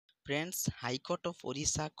Friends high court of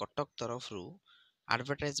Odisha Cuttack तरफरु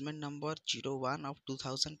advertisement number 01 of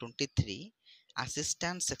 2023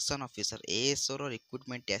 assistant section officer ASO row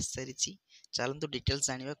recruitment आसी चलतु details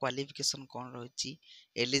जानिबा qualification कोन रहिछि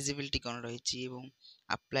eligibility कोन रहिछि एवं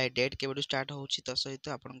अप्लाई डेट केबडू स्टार्ट होछि त सहित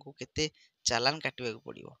आपनको केते चालान काटिबा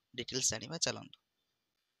पड़िबो डिटेल्स जानिबा चलंतु।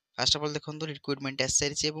 फर्स्ट ऑफ ऑल देखंतु रिक्रूटमेंट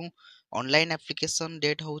आसी एवं ऑनलाइन एप्लिकेशन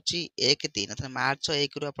डेट होछि 1-3 अर्थात मार्च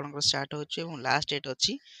 1 रु आपनको स्टार्ट होछि एवं लास्ट डेट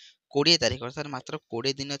अछि 20 तारीख अर्थात मात्र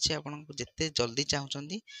 20 दिन अच्छे आपको जिते जल्दी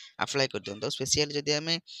चाहते अप्लाई कर दिखाँ। स्पेशली जदि आम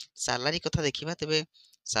सालारी कथा देखा तेज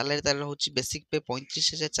सालारी तार रोचे बेसिक पे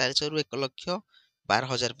 35,400 रु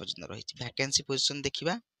 1,12,000 पर्यटन रही। वैकेंसी पोजीशन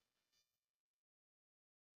देखा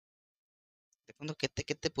देखो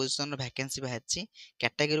केते पोजीशन वैकेंसी बाहरी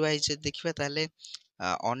कैटेगरी वाइज देखा ताले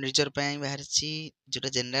अनरिजर्व बाहर जो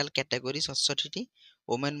जनरल कैटेगरी 67 टी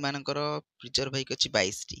वोमेन मानकर रिजर्व होगी अच्छी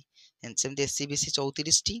 22 टी सेमती एससी बीसी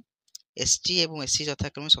 34 टी एसटी एवं एससी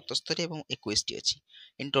यथाक्रमे 77 एवं 21 टी अछि।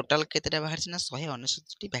 इन टोटल केतेटा बाहर ना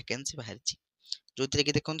 169 टी वैकेंसी बाहर जो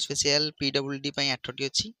कि देखो स्पेशल पीडब्ल्यूडी 8 टी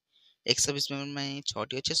अछि, एक्स सर्विस मैन 6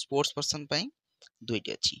 टी अछि, स्पोर्ट्स पर्सन 2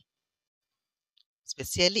 टी अछि।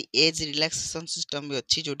 स्पेशली एज रिलैक्सेशन सिस्टम भी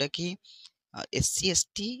अच्छी जोटा कि एससी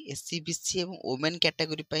एसटी एससी बीसी एवं वोमेन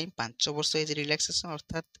कैटेगरी 5 वर्ष एज रिलैक्सेशन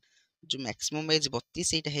अर्थात जो मैक्सिमम एज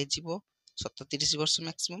 32 एटा हे जिवो 37 वर्ष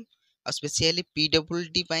मैक्सिमम और स्पेशली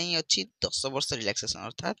पीडब्ल्यूडी अच्छी 10 वर्ष रिलैक्सेशन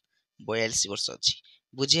अर्थात 42 वर्ष अच्छी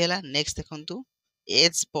बुझीला। नेक्स्ट देखंतु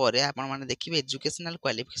एज पर आपण माने देखिबे एजुकेशनल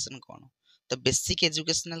क्वालिफिकेशन कोन तो बेसिक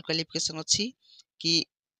एजुकेशनल क्वालिफिकेशन अच्छी कि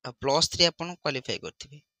 +3 आपण क्वालिफाई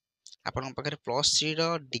करथिबे आपन पाखे +3 रो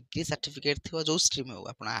डिग्री सर्टिफिकेट थी जो स्ट्रीम हो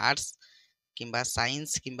आप आर्ट्स किंबा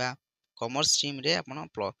साइंस किंबा कॉमर्स स्ट्रीम रे आपण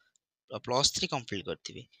 +3 कंप्लीट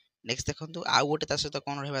करथिबे। नेक्स्ट देखंतु आउ गोटे ता सहित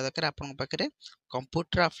कोन रहबा दरकार आपन पाखे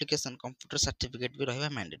कंप्यूटर एप्लिकेशन कंप्यूटर सर्टिफिकेट भी रहबा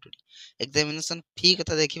मैंडेटरी। एग्जामिनेशन फी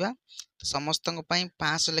कथा देखिबा तो समस्त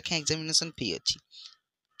 500 लेखा एग्जामिनेशन फी अछि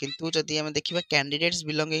किंतु जदि हम देखिबा candidates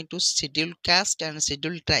belonging to scheduled caste and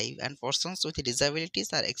scheduled tribe and persons with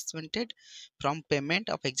disabilities are एक्सपेंटेड from payment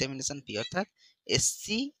of examination फी अर्थात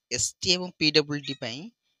एससी एसटी एवं PWD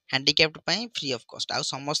handicapped free of cost आउ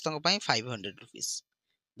समस्त 500 रुपीस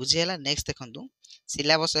बुझीला। नेक्स्ट देखंतु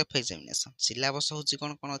सिलेबस ऑफ एग्जामिनेशन सिलेबस होची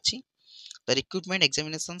कोन कोन अछि the recruitment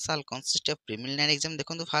examination shall consist of preliminary exam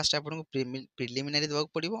देखंतु fast आपन preliminary देबा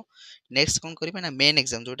पड़िबो नेक्स्ट कोन करिबे ना मेन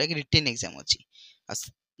एग्जाम जोटा कि रिटन एग्जाम अछि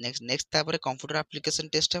नेक्स्ट तापर कंप्यूटर एप्लिकेशन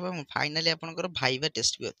टेस्ट है फाइनली आपनकर भाइवा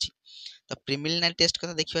टेस्ट भी अछि। तो प्रिलिमिनरी टेस्ट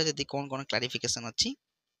कथा देखिबा जदी कोन कोन क्लारिफिकेशन अछि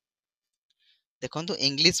देखंतु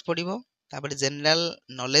इंग्लिश पड़िबो तापर general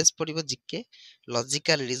knowledge पड़िबो GK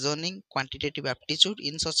logical reasoning quantitative aptitude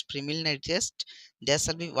in such preliminary test there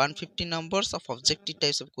shall be 150 numbers of objective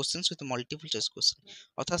types of questions with multiple choice question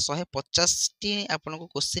अर्थात 150 टी आपनको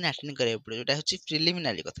क्वेश्चन अटेंड करिया पड़े जोटा होची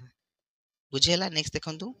प्रिलिमिनरी कथा बुझेला। नेक्स्ट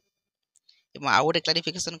देखंतु एवं आउ गोटे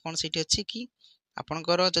क्लारिफिकेशन कौन सी अच्छी कि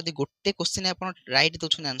आपंकर जदि गोटे क्वेश्चन आप राइट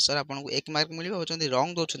दौरान आंसर आपको 1 मार्क मिले और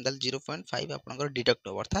रंग दौरान 0.5 आप डिडक्ट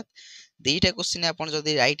हो अर्थात 2टा क्वेश्चन आप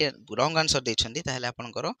राइट रंग आंसर देते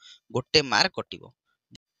आपंकर गोटे मार्क कटिबो।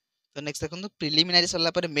 तो नेक्स्ट देखो प्रिलिमिनरी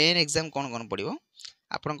सरला पर मेन एग्जाम कौन कौन पड़ो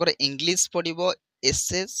आपंकर इंग्लिश पड़ो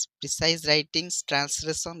एसेस प्रिसाइज राइटिंग्स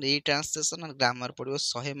ट्रांसलेशन रिट्रांसलेशन और ग्रामर पड़ो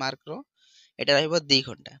 100 मार्क रो एटा रहइबो 2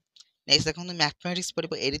 घंटा। नेक्स्ट देखो मैथमेटिक्स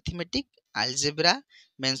पड़ो arithmetic algebra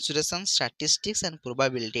mensuration statistics and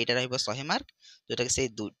probability Etah रहइबो 100 mark जोटा कि से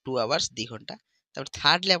 2 आवर्स 2 घंटा। तब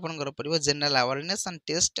थर्डली आपनकर पड़ो general awareness and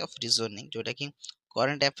test of reasoning जोटा कि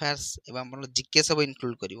करंट अफेयर्स एवं अपन जीके सब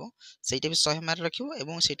इंक्लूड करिवो सेटा भी 100 मार्क रखिवो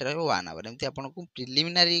एवं सेटा रहइबो 1 आवर एमती आपनको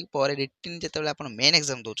प्रिलिमिनरी पर रिटन जेतेबेले आपन मेन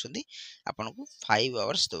एग्जाम दोछंदी आपनको 5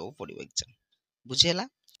 आवर्स देबो पड़िवो एग्जाम बुझियला।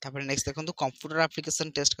 तापर नेक्स्ट देखंतु कंप्यूटर एप्लिकेशन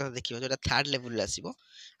टेस्ट कथा देखिबो जोटा थर्ड लेवल रे आसीबो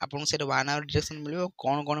आपन से 1 आवर डायरेक्शन मिलिबो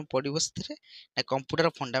कोन कोन पड़िबो सेथरे ना computer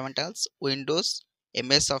fundamentals Windows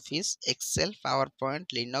MS office Excel power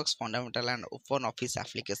point Linux fundamental and open office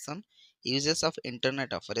application uses of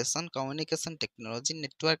internet operation communication technology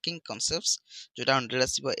networking concepts जोटा under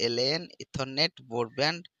आसीबो LN Ethernet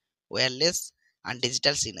broadband wireless and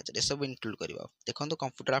digital signature ये सब include करबो। देखंतु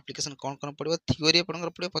computer application कोन कोन पड़िबो theory आपनकर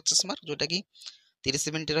पड़िबो 50 mark जोटा कि 30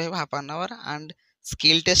 minute रहइबो half an hour and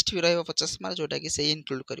skill test भी रहइबो 50 mark जोटा कि से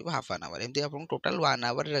इंक्लूड करबो हाफ एन आवर एमती आपन टोटल 1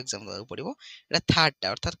 आवर रे एग्जाम देबो पड़िबो एटा थर्ड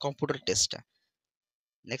टा अर्थात कंप्यूटर टेस्ट टा।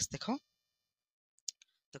 नेक्स्ट देखो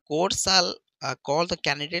the court shall call the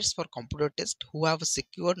candidates for computer test who have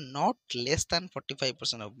secured not less than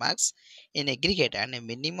 45% of marks in aggregate and a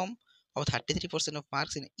minimum of 33% of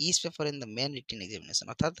marks in each paper in the main written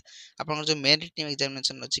examination अर्थात आपन जो main written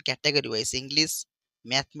examination अछि category wise English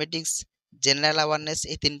mathematics general awareness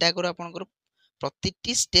ए तीनटा को आपन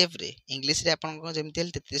प्रतिटी step रे English रे आपन जेमति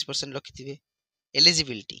 33% रखिथिबे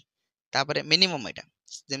एलिजिबिलिटी तापर मिनिमम एटा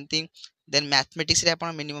जेमति देन मैथमेटिक्स रे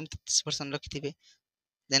आपन मिनिमम 33% रखिथिबे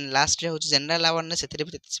देन लास्ट रे होची जनरल अवेयरनेस सेथरे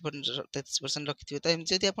भी 33% रखिथिबे तो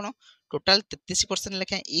एमति जदि आपन टोटल 33%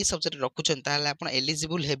 लेखा ई सब्जेक्ट रखुछन ताले आपन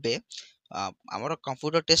एलिजिबल हेबे हमर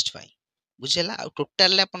कंप्यूटर टेस्ट पाई बुझिला आ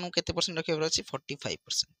टोटल ले आपन केते परसेंट रखिबर अछि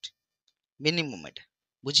 45% मिनिमम एटा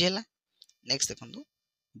बुझिला नेक्स्ट देखंतु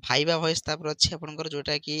भाइबा वॉइस तापर अछि आपनकर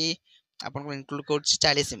जोटा कि आपन इंक्लूड करछि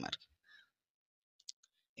 40 मार्क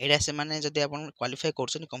एडा से माने जदि आपन क्वालिफाई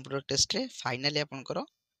करछन कंप्यूटर टेस्ट रे फाइनली आपनकर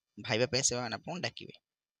भाइबा पे से माने आपन डाकिबे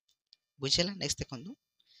बुझिला नेक्स्ट देखंतु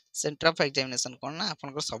सेंटर ऑफ एग्जामिनेशन कोन ना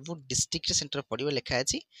आपनकर सब डिस्ट्रिक्ट रे सेंटर पडिबो लेखा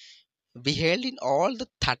अछि be held in all the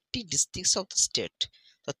 30 districts of the state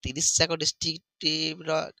तो 30 जाक डिस्ट्रिक्ट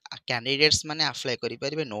रो कैंडिडेट्स माने अप्लाई करि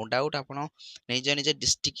परिबे नो डाउट आपण निज निज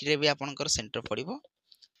डिस्ट्रिक्ट रे भी आपनकर सेंटर पडिबो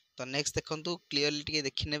तो नेक्स्ट देखंतु क्लियरली टिके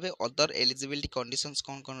देखि नेबे अदर एलिजिबिलिटी कंडीशंस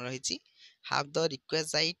कोन कोन रहिछि have the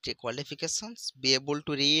requisite qualifications be able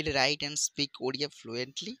to read write and speak odia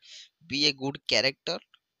fluently be a good character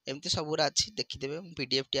एमती सबुरा अछि देखि देबे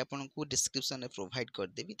पीडीएफ टी आपनको डिस्क्रिप्शन रे प्रोवाइड कर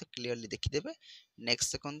देबी तो क्लियरली देखि देबे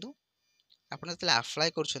नेक्स्ट देखंतु आपण जतले अप्लाई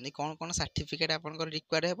करछनी कोन कोन सर्टिफिकेट आपनकर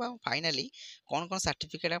रिक्वायर हेबा फाइनली कोन कोन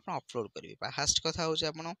सर्टिफिकेट आपण अपलोड करबी फास्ट कथा होचे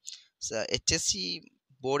आपण एचएससी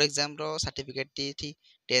बोर्ड एग्जाम रो सर्टिफिकेट टी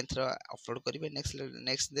 10th रो अपलोड करिवे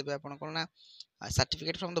नेक्स्ट देबे आपण कोन ना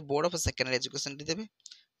certificate from the board of secondary education T देबे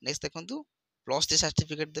नेक्स्ट देखंतु प्लस टी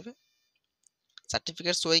सर्टिफिकेट देबे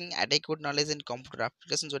certificate showing adequate knowledge in computer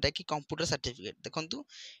application जोटा कि कंप्यूटर सर्टिफिकेट देखंतु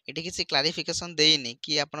एटी किसी क्लारिफिकेशन देइनी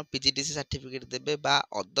कि आपण पीजीडीसी सर्टिफिकेट देबे बा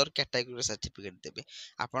अदर कैटेगरी सर्टिफिकेट देबे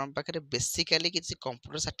आपण पाखरे बेसिकली किसी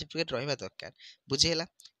कंप्यूटर सर्टिफिकेट रहबा दरकार बुझियला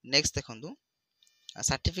नेक्स्ट देखंतु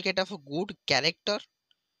certificate of good character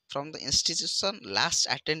from the institution last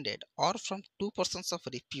attended or from two persons of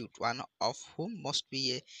repute one of whom must be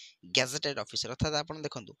a gazetted officer अर्थात आपण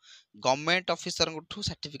देखंतु गवर्नमेंट ऑफिसर ठू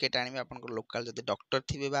सर्टिफिकेट आनिबे आपण लोकल जदि डॉक्टर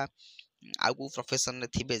थिबे बा आउ को प्रोफेशन रे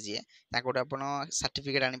थिबे जे ताकोट आपण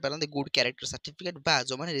सर्टिफिकेट आनि पारंते गुड कैरेक्टर सर्टिफिकेट बा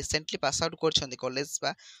जो माने रिसेंटली पास आउट करछन्ती कॉलेज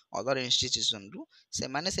बा अदर इंस्टीट्यूशन रु से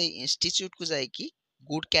माने से इंस्टीट्यूट को जाय कि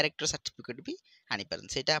गुड कैरेक्टर सर्टिफिकेट भी आनि पारन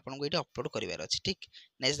सेटा आपण को एठी अपलोड करिवार अछि ठीक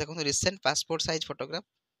नेक्स्ट देखंतु रिसेंट पासपोर्ट साइज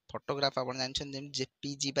फोटोग्राफ आपण जानछन जेम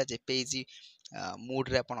जेपीजी बा जेपीजी मोड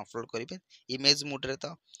रे आपण अपलोड करिवे इमेज मोड रे तो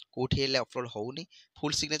कोठी हेले upload होउनी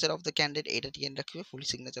full signature of the candidate एटा टिके रखिबे फुल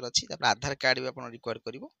सिग्नेचर अछि तापर आधार कार्ड भी आपण रिक्वायर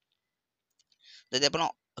करिवो जदि आपण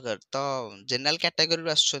अगर तो जनरल कैटेगरी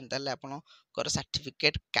रो आछन ताले आपण कर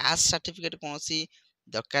सर्टिफिकेट कास्ट सर्टिफिकेट कोनसी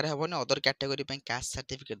दरकार हबोनी अदर कैटेगरी पई कास्ट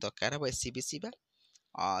सर्टिफिकेट दरकार हबो एससीबीसी बा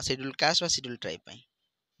शेड्यूल कास्ट बा शेड्यूल ट्राइब पई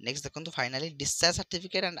नेक्स्ट देखंतु finally discharge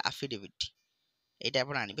certificate and affidavit एटा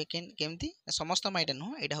आपण आनिबे केमती समस्त माइटा न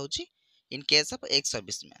एटा होची in case of ex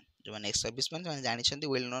serviceman जो माने एक्स सर्विसमैन जो जानि छथि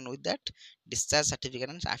well known with that discharge certificate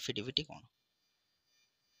and affidavit कोन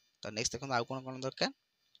तो नेक्स्ट देखंतु आ कोन कोन दरकार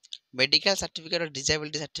मेडिकल सर्टिफिकेट और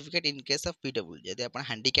disability certificate in case of PW यदि आपण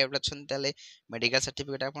हैंडीकैप्ड अछन ताले मेडिकल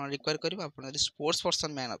सर्टिफिकेट आपण रिक्वायर करिवो आपण यदि स्पोर्ट्स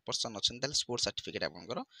पर्सन अछन ताले स्पोर्ट्स सर्टिफिकेट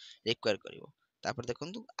आपनकर रिक्वायर करिवो तापर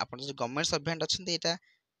देखंतु आपण जे गवर्नमेंट सर्वेंट अछन एटा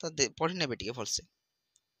तो पढि नेबे टिके फलसे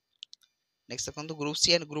नेक्स्ट देखंतु group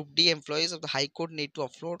C and group D employees of the high court need to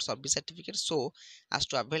upload service certificate so as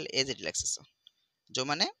to avail age relaxation जो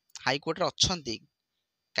माने हाई कोर्ट रे अछंती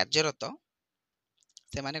कार्यरत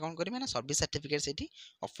से माने कोन करिवे ना सर्विस सर्टिफिकेट सेठी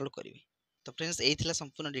अपलोड करिवे तो फ्रेंड्स एई थिला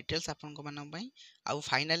संपूर्ण डिटेल्स आपन को मानम पई आ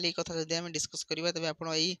फाइनली कथा जदि हम डिस्कस करिवा तबे आपन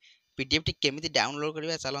एई पीडीएफ टी केमिति डाउनलोड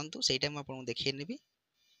करिवा चलंतु सेटा हम आपन देखै नेबी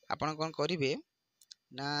आपन कोन करिवे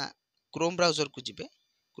ना क्रोम ब्राउज़र को जिवे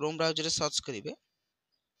क्रोम ब्राउज़र रे सर्च करिवे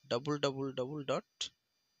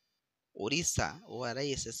www.orissa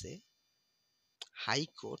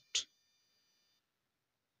highcourt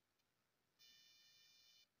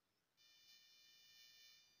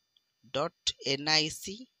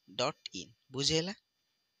 .nic.in बुझेला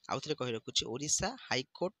आउथरे कहि रखुची ओडिशा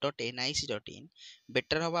highcourt.nic.in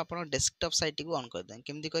बेटर हबा आपण डेस्कटॉप साइट को ऑन कर देन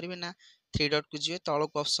केमदी करिवे ना 3 डॉट को जिवे तळ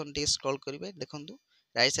को ऑप्शन टी स्क्रॉल करिवे देखंतु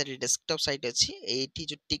राइट साइड डेस्कटॉप साइट अछि एठी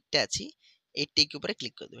जो टिक टा अछि ए टिक ऊपर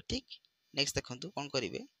क्लिक कर देबे ठीक नेक्स्ट देखंतु कोन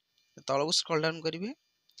करिवे तळ को स्क्रॉल डाउन करिवे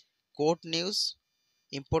कोर्ट न्यूज़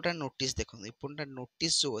इंपोर्टेंट नोटिस देखंतु इंपोर्टेंट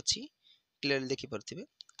नोटिस जो अछि क्लियरली देखि परथिबे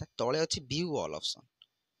ता तळे अछि व्यू ऑल ऑप्शन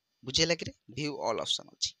बुझेला कि व्यू ऑल ऑप्शन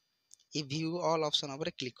अछि ए व्यू ऑल ऑप्शन ऊपर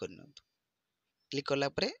क्लिक करनंतु क्लिक करला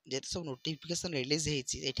परे जेते सब नोटिफिकेशन रिलीज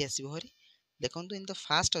हेछि एठी आसीबो हरी देखंतु इन द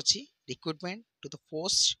फास्ट अछि recruitment to the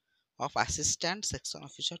post of assistant section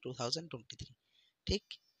officer 2023 ठीक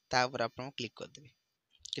ता ऊपर आपण क्लिक कर देबे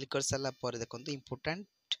क्लिक कर साला परे देखंतु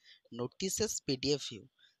इंपोर्टेंट नोटिसेस पीडीएफ व्यू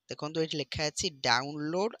देखो ये लिखा है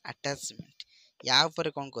डाउनलोड अटैचमेंट, या ऊपर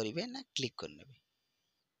कौन करेंगे ना क्लिक करने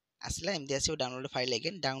आसला एमती आसो download file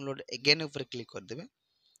again download again ऊपर क्लिक करदे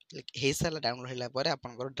हो सारा डाउनलोड होला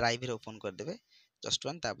आपनकर ड्राइव रे ओपन करदे जस्ट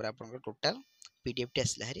वन तापर आपनकर टोटल पीडीएफ टी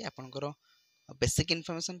आसला हरी आपनकर बेसिक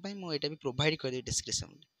इनफॉरमेशन पाई मु एटा भी प्रोवाइड कर दे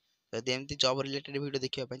डिस्क्रिप्शन रे यदि एमती जॉब रिलेटेड वीडियो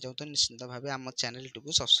देखिबा चाहतो निश्चित भाबे हम चैनल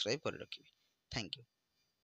को सब्सक्राइब कर रखिबे। Thank you.